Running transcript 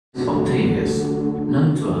Octavius,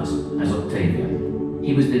 known to us as Octavian.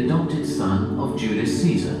 He was the adopted son of Julius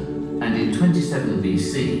Caesar, and in 27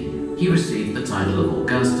 BC, he received the title of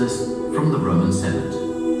Augustus from the Roman Senate.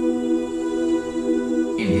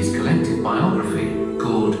 In his collected biography,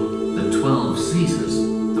 called The 12 Caesars,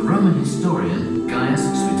 the Roman historian Gaius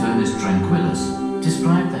Suetonius Tranquillus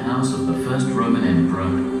described the house of the first Roman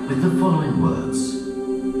emperor with the following words.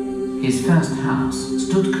 His first house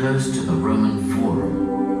stood close to the Roman Forum.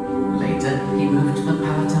 Later, he moved to the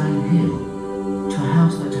Palatine Hill, to a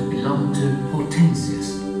house that had belonged to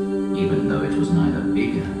Hortensius, even though it was neither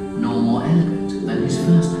bigger nor more elegant than his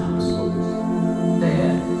first house.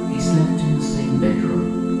 There, he slept in the same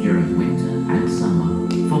bedroom during winter and summer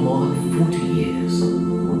for more than 40 years.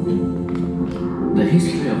 The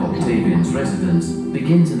history of Octavian's residence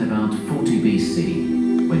begins in about 40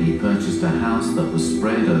 BC, when he purchased a house that was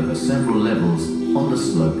spread over several levels on the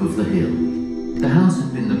slope of the hill. The house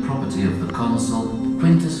had been the property of the consul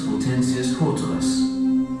Quintus Hortensius Hortulus.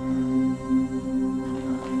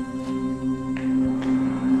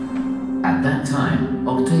 At that time,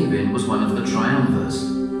 Octavian was one of the triumvirs,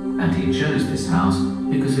 and he chose this house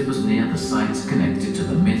because it was near the sites connected to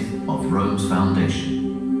the myth of Rome's foundation.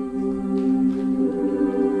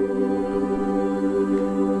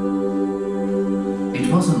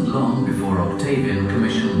 It wasn't long before Octavian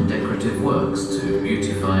commissioned decorative works to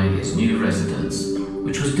beautify his new residence,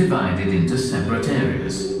 which was divided into separate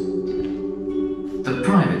areas. The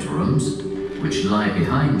private rooms, which lie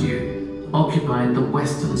behind you, occupied the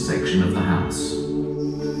western section of the house.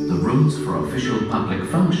 The rooms for official public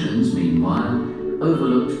functions, meanwhile,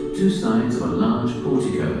 overlooked two sides of a large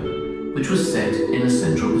portico, which was set in a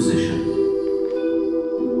central position.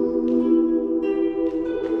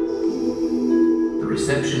 The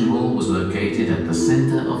reception hall was located at the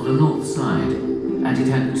center of the north side, and it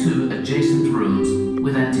had two adjacent rooms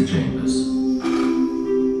with antechambers.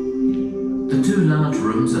 The two large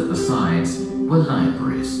rooms at the sides were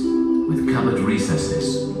libraries, with cupboard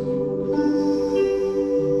recesses.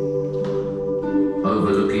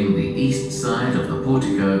 Overlooking the east side of the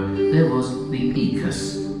portico, there was the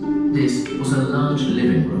Ecus. This was a large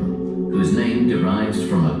living room, whose name derives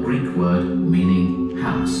from a Greek word meaning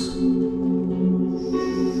house.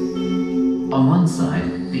 On one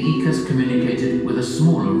side, the Ecus communicated with a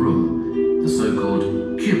smaller room, the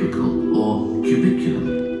so-called cubicle or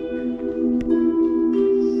cubiculum.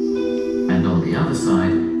 And on the other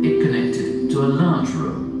side, it connected to a large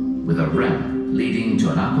room with a ramp leading to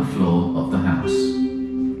an upper floor of the house.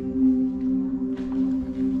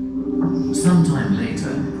 Sometime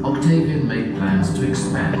later, Octavian made plans to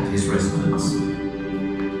expand his residence.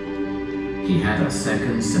 He had a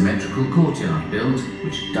second symmetrical courtyard built,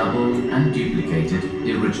 which doubled and duplicated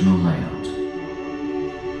the original layout.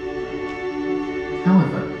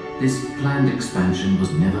 However, this planned expansion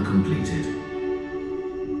was never completed.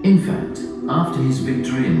 In fact, after his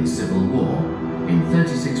victory in the Civil War, in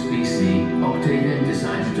 36 BC, Octavian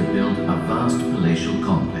decided to build a vast palatial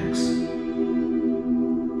complex.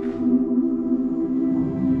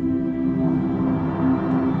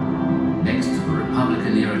 Next to the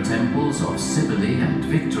Republican-era temples of Cybele and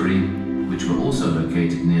Victory, which were also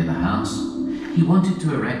located near the house, he wanted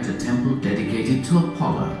to erect a temple dedicated to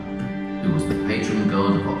Apollo, who was the patron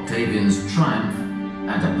god of Octavian's triumph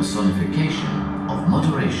and a personification of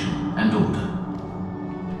moderation and order.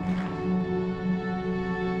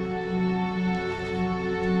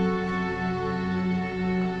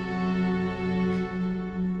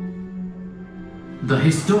 The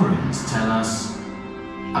historians tell us,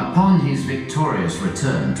 upon his victorious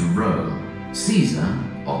return to Rome, Caesar,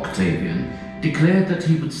 Octavian, declared that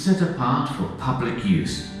he would set apart for public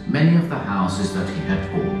use many of the houses that he had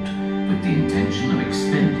bought, with the intention of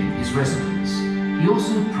extending his residence. He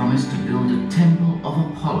also promised to build a temple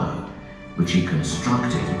of Apollo, which he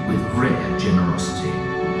constructed with rare generosity.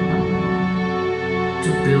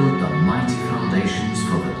 To build the mighty foundations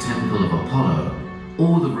for the temple of Apollo,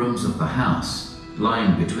 all the rooms of the house,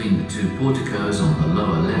 lying between the two porticos on the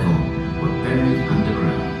lower level, were buried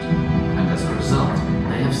underground, and as a result,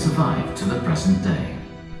 they have survived to the present day.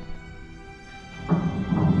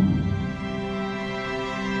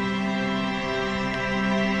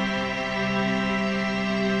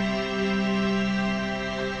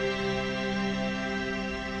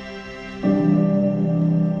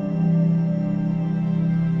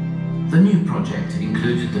 The new project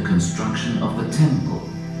included the construction of the temple,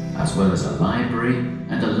 as well as a library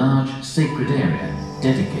and a large sacred area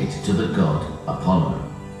dedicated to the god Apollo.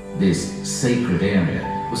 This sacred area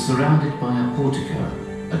was surrounded by a portico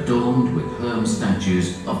adorned with herm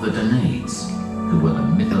statues of the Danaids, who were the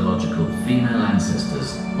mythological female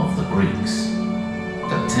ancestors of the Greeks.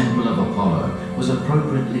 Apollo was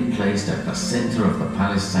appropriately placed at the center of the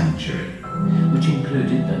palace sanctuary, which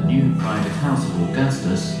included the new private house of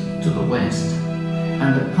Augustus to the west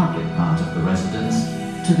and the public part of the residence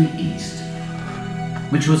to the east,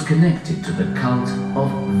 which was connected to the cult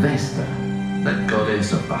of Vesta, the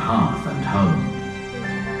goddess of the hearth and home.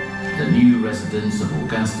 The new residence of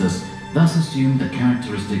Augustus thus assumed the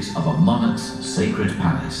characteristics of a monarch's sacred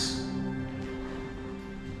palace.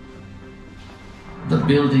 The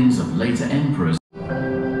buildings of later emperors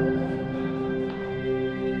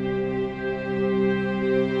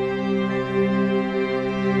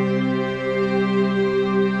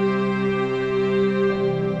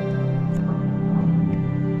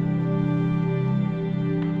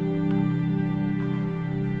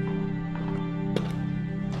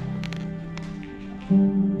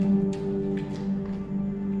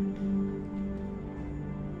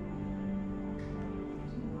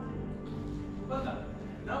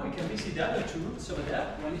Now we can visit the other two rooms over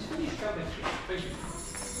there when it's finished. Thank you.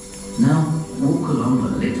 Now walk along the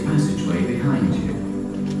lit passageway behind you.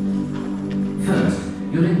 First,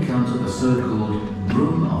 you'll encounter the so-called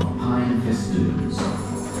Room of Pine Festoons,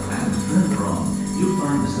 and further on, you'll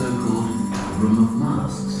find the so-called Room of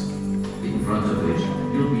Masks, in front of which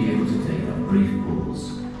you'll be able to take a brief pause.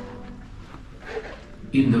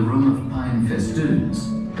 In the Room of Pine Festoons,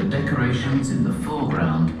 the decorations in the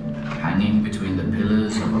foreground, hanging between the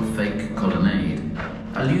pillars of a fake colonnade,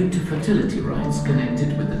 allude to fertility rites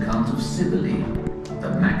connected with the cult of Cybele, the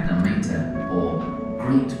Magna Mater, or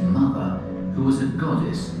Great Mother, who was a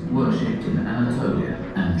goddess worshipped in Anatolia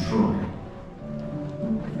and Troy.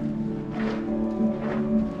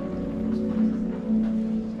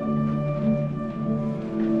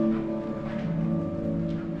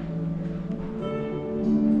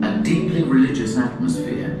 A deeply religious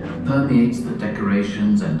atmosphere permeates the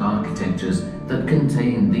decorations and architectures that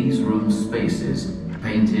contain these room spaces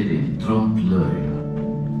painted in trompe-l'oeil.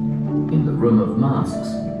 In the Room of Masks,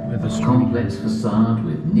 a complex facade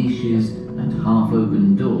with niches and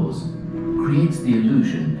half-open doors creates the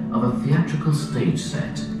illusion of a theatrical stage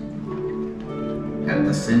set. At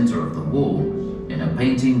the center of the wall, in a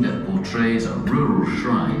painting that portrays a rural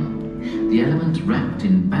shrine, the element wrapped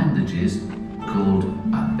in bandages, called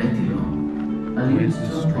a bedilon, alludes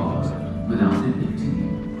to a pot without depicting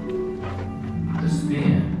it. The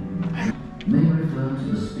spear may refer to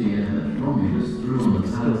the spear that Romulus threw on the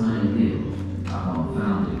Palatine hill upon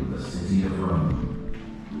founding the city of Rome.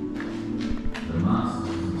 The masks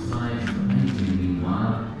on the sides of the painting,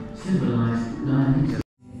 meanwhile, symbolize diameter.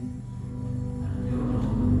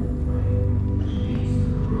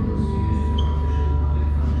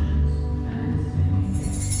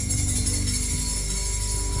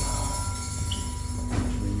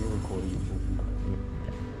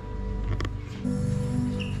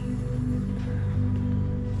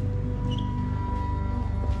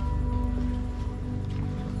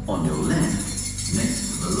 On your left,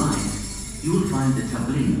 next to the light, you will find the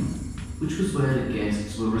tablinum, which was where the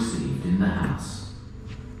guests were received in the house.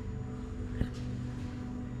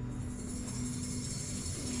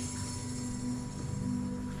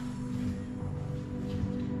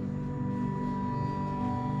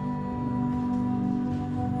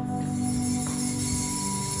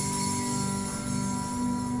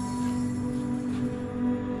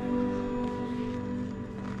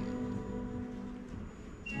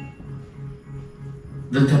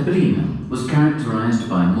 The tablinum was characterized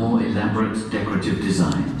by more elaborate decorative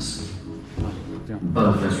designs,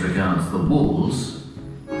 both as regards the walls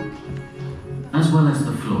as well as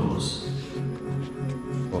the floors.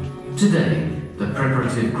 Today, the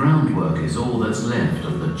preparative groundwork is all that's left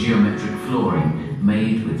of the geometric flooring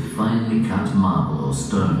made with finely cut marble or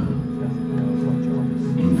stone.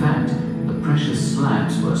 In fact, the precious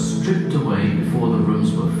slabs were stripped away before the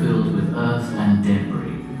rooms were filled with earth and debris.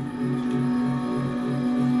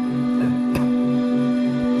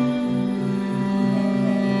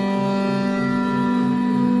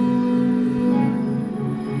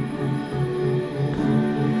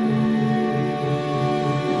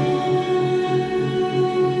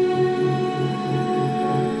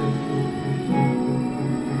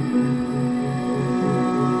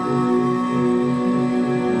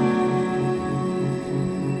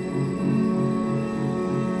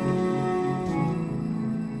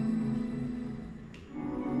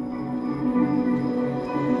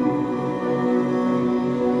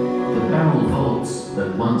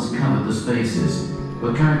 That once covered the spaces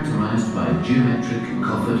were characterized by geometric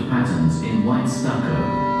coffered patterns in white stucco.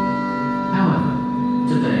 However,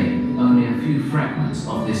 today only a few fragments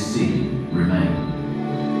of this ceiling remain.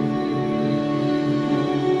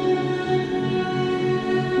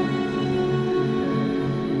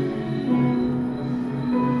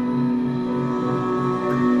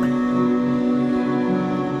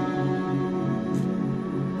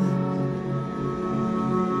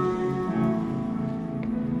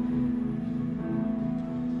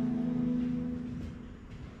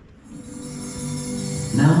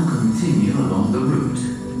 continue along the route,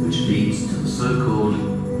 which leads to the so-called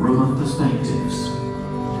Room of Perspectives.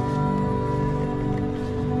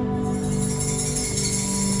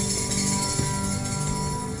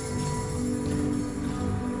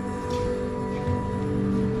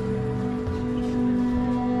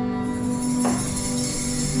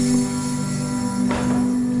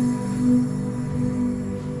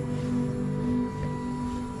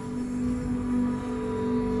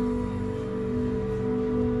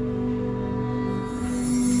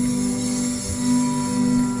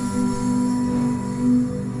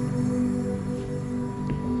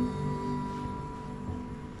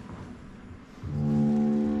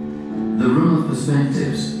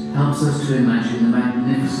 Perspectives helps us to imagine the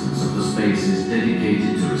magnificence of the spaces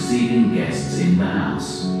dedicated to receiving guests in the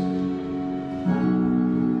house.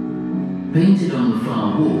 Painted on the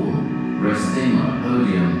far wall, resting on a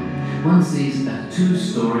podium, one sees a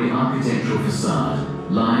two-story architectural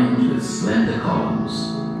facade lined with slender columns.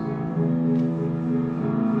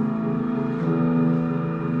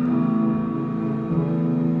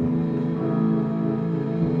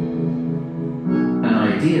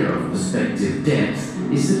 The idea of perspective depth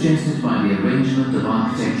is suggested by the arrangement of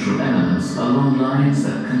architectural elements along lines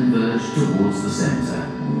that converge towards the center.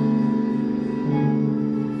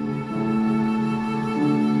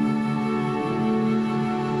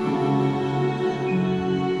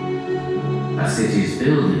 A city's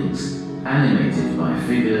buildings, animated by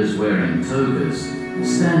figures wearing togas,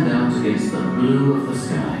 stand out against the blue of the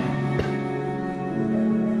sky.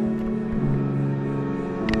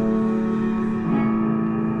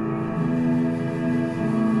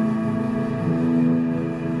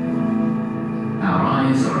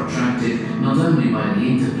 Not only by the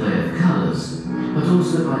interplay of colours, but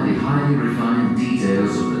also by the highly refined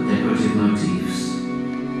details of the decorative motifs.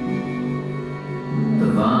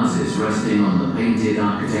 The vases resting on the painted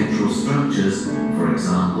architectural structures, for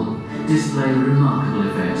example, display remarkable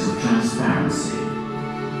effects of transparency.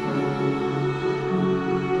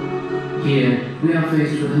 Here, we are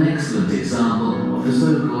faced with an excellent example of the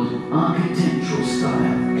so-called architectural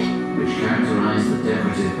style, which characterized the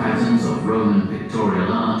decorative patterns of Roman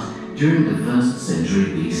pictorial art during the 1st century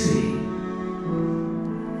BC.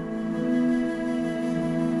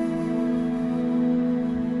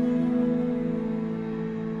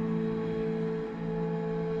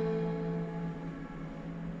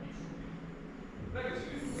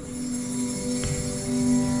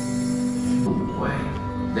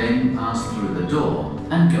 Then pass through the door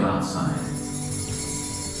and go outside.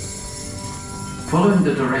 Following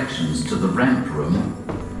the directions to the ramp room,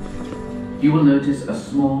 you will notice a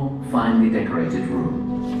small, finely decorated room.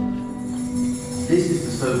 This is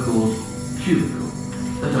the so-called cubicle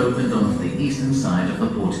that opened onto the eastern side of the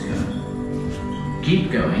portico.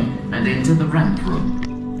 Keep going and enter the ramp room.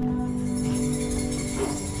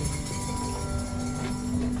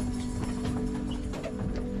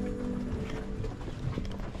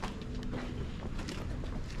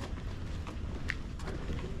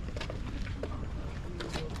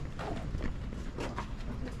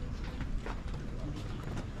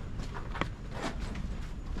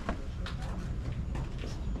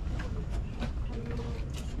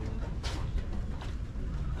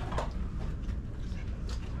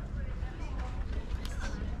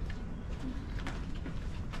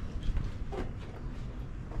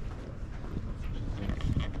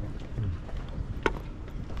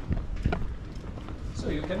 So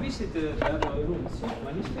you can visit the other rooms.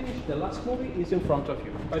 When it's finished, the last movie is in front of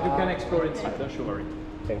you. But you can explore inside, don't you worry.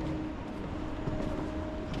 Thank you.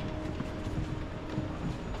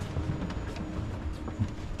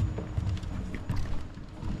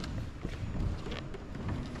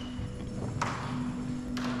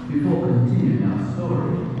 Before continuing our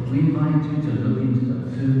story, we invite you to look into the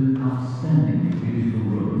two outstandingly beautiful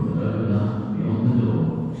rooms that open up beyond the door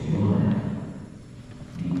to your left.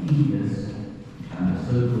 The Augustus and the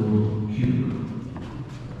so-called cubicle.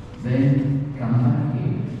 Then come back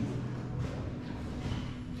here.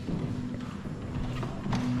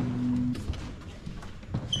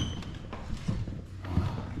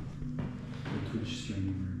 Twitch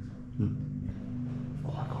streaming room. Oh,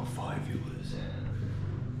 I got 5 viewers.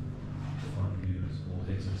 5 viewers, all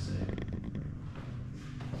hits are sick.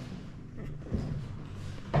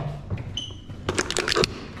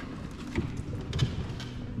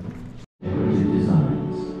 Decorative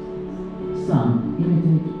designs. Some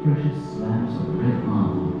imitate precious slabs of red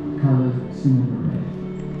marble, coloured cinnamon red.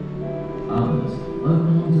 Others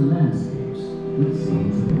open onto landscapes with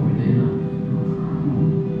scenes of everyday life.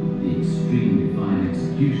 The extremely fine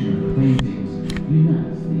execution of the paintings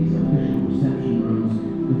unites these official reception rooms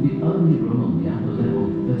with the only room on the upper level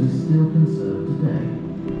that is still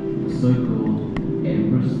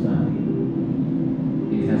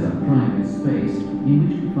in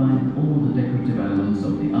which we find all the decorative elements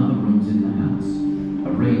of the other rooms in the house,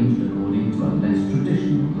 arranged according to a less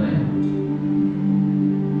traditional layout.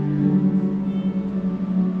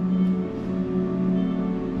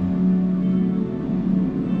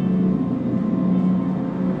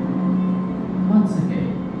 Once again,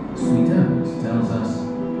 Sweet Ernest tells us,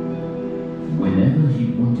 whenever he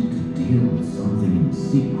wanted to deal with something in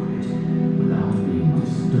secret without being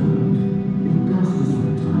disturbed, Augustus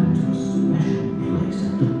retired to a special place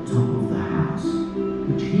at the top of the house,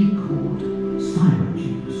 which he called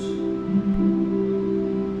Syracuse.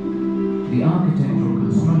 The architectural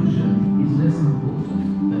construction is less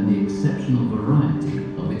important than the exceptional variety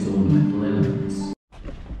of its ornamental elements.